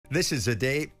This is the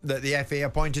day that the FA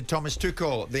appointed Thomas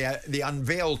Tuchel. They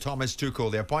unveiled Thomas Tuchel.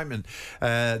 The appointment,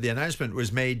 the announcement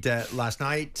was made last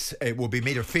night. It will be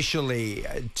made officially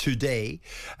today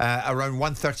around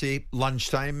 1:30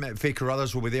 lunchtime. Faker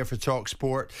Others will be there for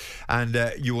talkSPORT, and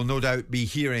you will no doubt be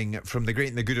hearing from the great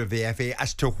and the good of the FA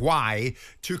as to why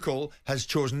Tuchel has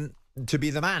chosen to be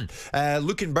the man.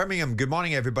 Luke in Birmingham, good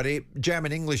morning everybody.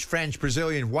 German, English, French,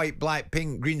 Brazilian, white, black,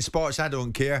 pink, green spots, I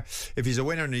don't care. If he's a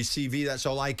winner in his CV, that's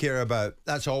all I care about.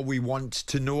 That's all we want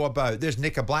to know about. There's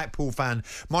Nick, a Blackpool fan.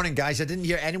 Morning guys, I didn't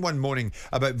hear anyone moaning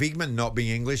about Wiegman not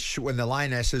being English when the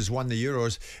Lionesses won the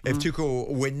Euros. If Tuchel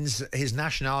wins, his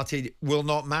nationality will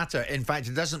not matter. In fact,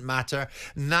 it doesn't matter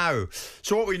now.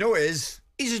 So what we know is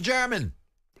he's a German.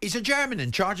 He's a German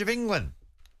in charge of England.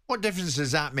 What difference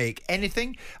does that make?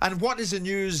 Anything? And what is the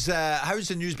news? How's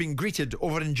the news being greeted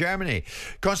over in Germany?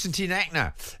 Constantin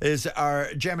Eckner is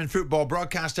our German football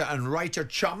broadcaster and writer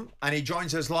chum, and he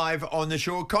joins us live on the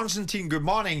show. Constantin, good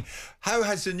morning. How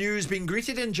has the news been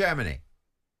greeted in Germany?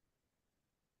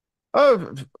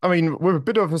 With a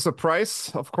bit of a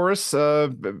surprise, of course.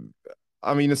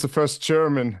 It's the first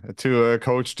German to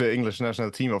coach the English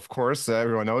national team, of course.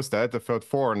 Everyone knows that, the third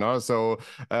foreigner. So,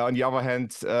 on the other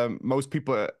hand, most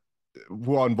people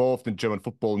who are involved in German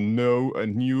football knew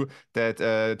that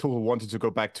Tuchel wanted to go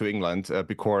back to England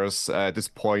because at this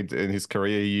point in his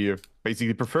career, he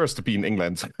basically prefers to be in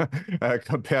England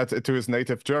compared to his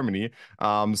native Germany.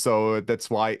 So that's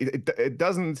why it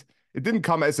didn't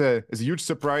come as a huge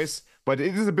surprise, but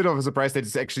it is a bit of a surprise that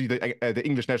it's actually the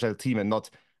English national team and not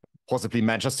possibly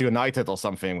Manchester United or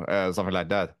something like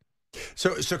that.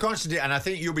 So Constantine, and I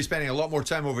think you'll be spending a lot more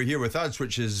time over here with us,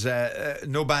 which is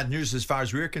no bad news as far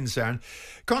as we're concerned.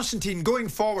 Constantine, going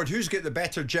forward, who's got the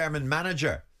better German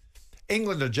manager,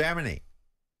 England or Germany?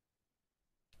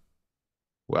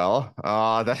 Well,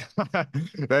 that's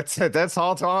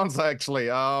hard to answer, actually.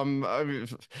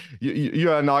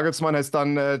 Nagelsmann has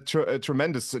done a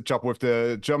tremendous job with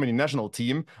the Germany national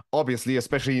team. Obviously,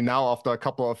 especially now after a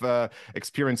couple of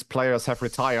experienced players have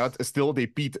retired, still they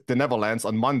beat the Netherlands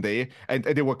on Monday, and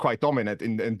they were quite dominant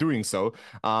in doing so.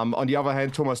 On the other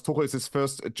hand, Thomas Tuchel is his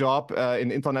first job in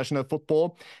international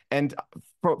football, and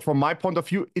from my point of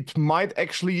view,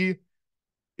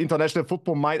 international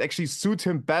football might actually suit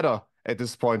him better at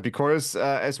this point, because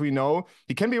as we know,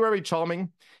 he can be very charming,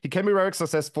 he can be very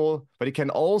successful, but he can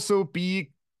also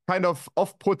be kind of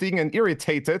off-putting and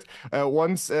irritated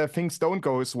once things don't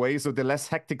go his way. So the less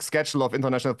hectic schedule of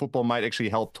international football might actually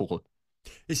help Tuchel.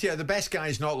 You see, the best guy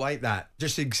is not like that,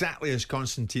 just exactly as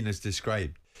Constantine has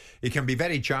described. He can be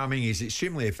very charming, he's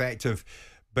extremely effective,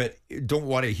 but don't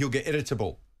worry, he'll get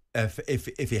irritable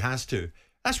if he has to.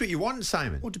 That's what you want,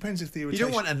 Simon. Well, it depends if the irritation...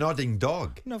 You don't want a nodding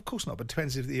dog. No, of course not, but it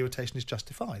depends if the irritation is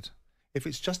justified. If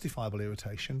it's justifiable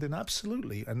irritation, then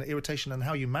absolutely. And the irritation and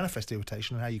how you manifest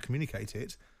irritation and how you communicate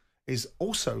it is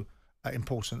also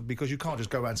important, because you can't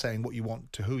just go around saying what you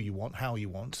want to who you want, how you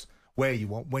want, where you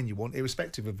want, when you want,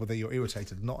 irrespective of whether you're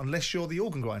irritated or not, unless you're the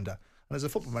organ grinder. And as a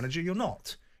football manager, you're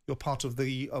not. You're part of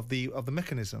the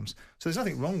mechanisms. So there's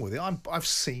nothing wrong with it. I've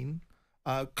seen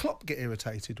Klopp get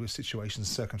irritated with situations and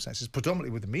circumstances,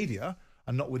 predominantly with the media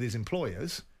and not with his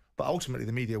employers, but ultimately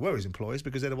the media were his employers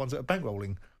because they're the ones that are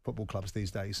bankrolling football clubs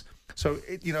these days. So,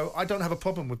 I don't have a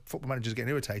problem with football managers getting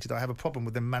irritated. I have a problem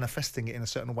with them manifesting it in a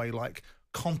certain way, like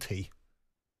Conte,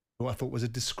 who I thought was a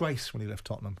disgrace when he left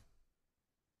Tottenham.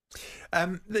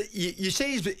 You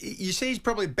say he's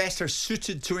probably better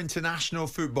suited to international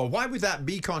football. Why would that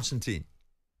be, Constantine?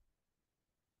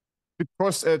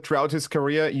 Because throughout his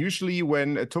career, usually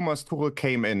when Thomas Tuchel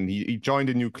came in, he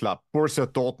joined a new club, Borussia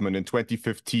Dortmund in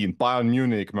 2015, Bayern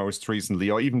Munich most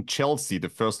recently, or even Chelsea the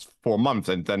first 4 months,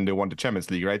 and then they won the Champions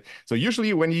League, right? So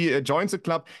usually when he joins a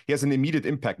club, he has an immediate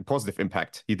impact, a positive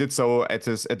impact. He did so at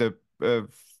the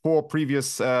 4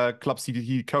 previous clubs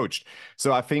he coached.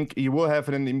 So I think he will have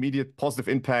an immediate positive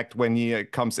impact when he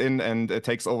comes in and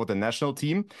takes over the national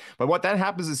team. But what then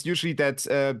happens is usually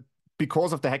that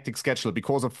because of the hectic schedule,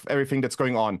 because of everything that's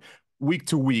going on, week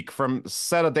to week, from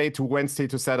Saturday to Wednesday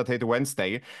to Saturday to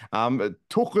Wednesday,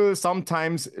 Tuchel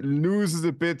sometimes loses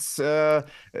a bit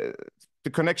the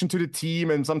connection to the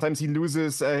team, and sometimes he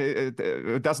loses,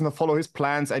 doesn't follow his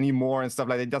plans anymore and stuff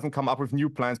like that. He doesn't come up with new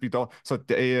plans, so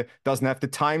doesn't have the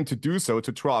time to do so,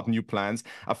 to draw up new plans.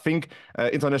 I think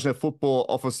international football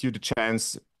offers you the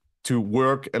chance to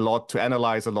work a lot, to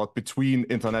analyze a lot between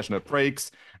international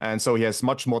breaks. And so he has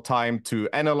much more time to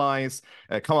analyze,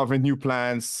 come up with new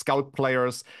plans, scout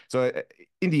players. So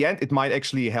in the end, it might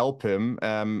actually help him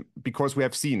because we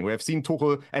have seen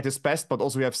Tuchel at his best, but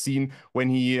also we have seen when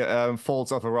he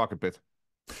falls off a rock a bit.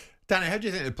 Danny, how do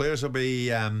you think the players will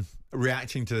be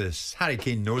reacting to this? Harry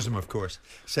Kane knows him, of course,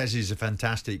 says he's a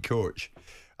fantastic coach.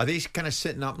 Are they kind of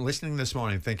sitting up and listening this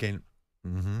morning thinking,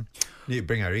 need to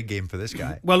bring our A game for this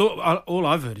guy? Well, all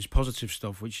I've heard is positive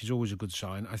stuff, which is always a good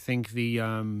sign. I think the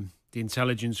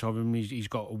intelligence of him, he's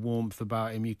got a warmth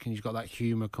about him. He's got that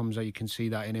humour comes out. You can see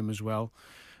that in him as well.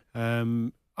 I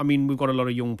mean, we've got a lot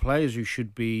of young players who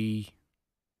should be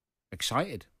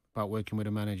excited about working with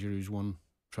a manager who's won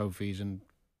trophies and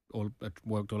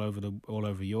worked all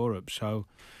over Europe. So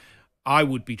I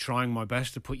would be trying my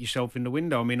best to put yourself in the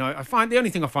window. I mean, I find the only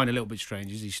thing I find a little bit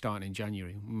strange is he's starting in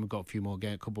January. We've got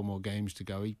a couple more games to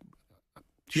go. He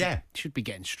should be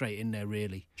getting straight in there,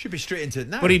 really. Should be straight into it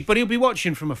now. But he'll be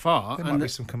watching from afar. There might be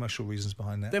some commercial reasons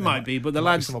behind that. There might be, but there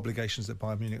lads... might be some obligations that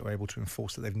Bayern Munich are able to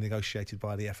enforce that they've negotiated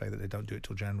by the FA that they don't do it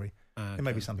till January. Okay. It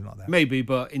may be something like that. Maybe,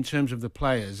 but in terms of the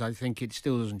players, I think it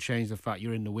still doesn't change the fact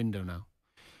you're in the window now.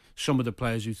 Some of the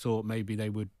players who thought maybe they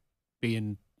would be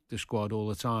in the squad all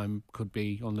the time could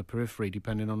be on the periphery,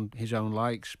 depending on his own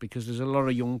likes, because there's a lot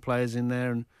of young players in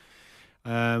there, and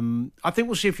I think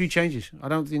we'll see a few changes. I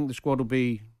don't think the squad will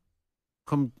be,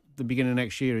 come the beginning of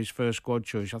next year, his first squad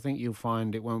choice. I think you'll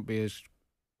find it won't be as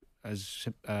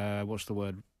what's the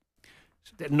word?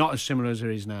 Not as similar as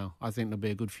there is now. I think there'll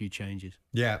be a good few changes.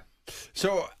 Yeah.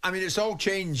 So, I mean, it's all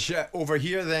changed over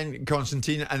here then,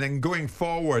 Constantine, and then going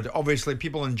forward, obviously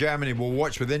people in Germany will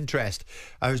watch with interest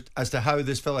as to how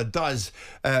this fella does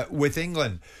with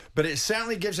England. But it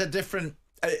certainly gives a different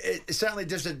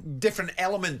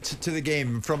element to the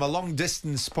game from a long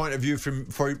distance point of view,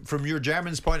 from your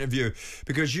Germans' point of view,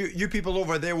 because you people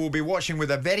over there will be watching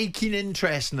with a very keen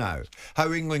interest now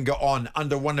how England got on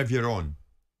under one of your own.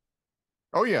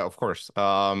 Oh, yeah, of course.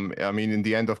 I mean, in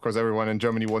the end, of course, everyone in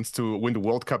Germany wants to win the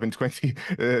World Cup in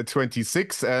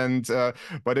 2026.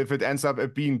 But if it ends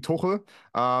up being Tuchel,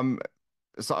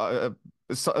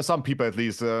 some people at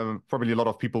least, probably a lot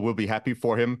of people will be happy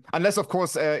for him. Unless, of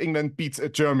course, England beats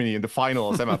Germany in the final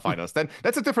or semi-finals. Then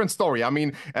that's a different story. I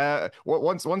mean,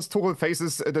 once Tuchel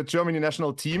faces the Germany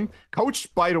national team,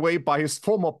 coached, by the way, by his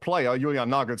former player, Julian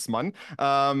Nagelsmann,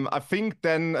 I think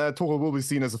then Tuchel will be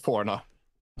seen as a foreigner.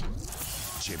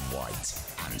 Jim White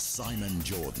and Simon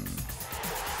Jordan.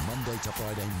 Monday to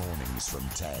Friday mornings from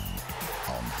 10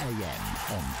 on AM,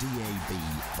 on DAB,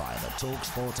 via the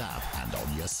talkSPORT app and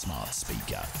on your smart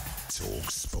speaker.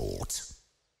 talkSPORT.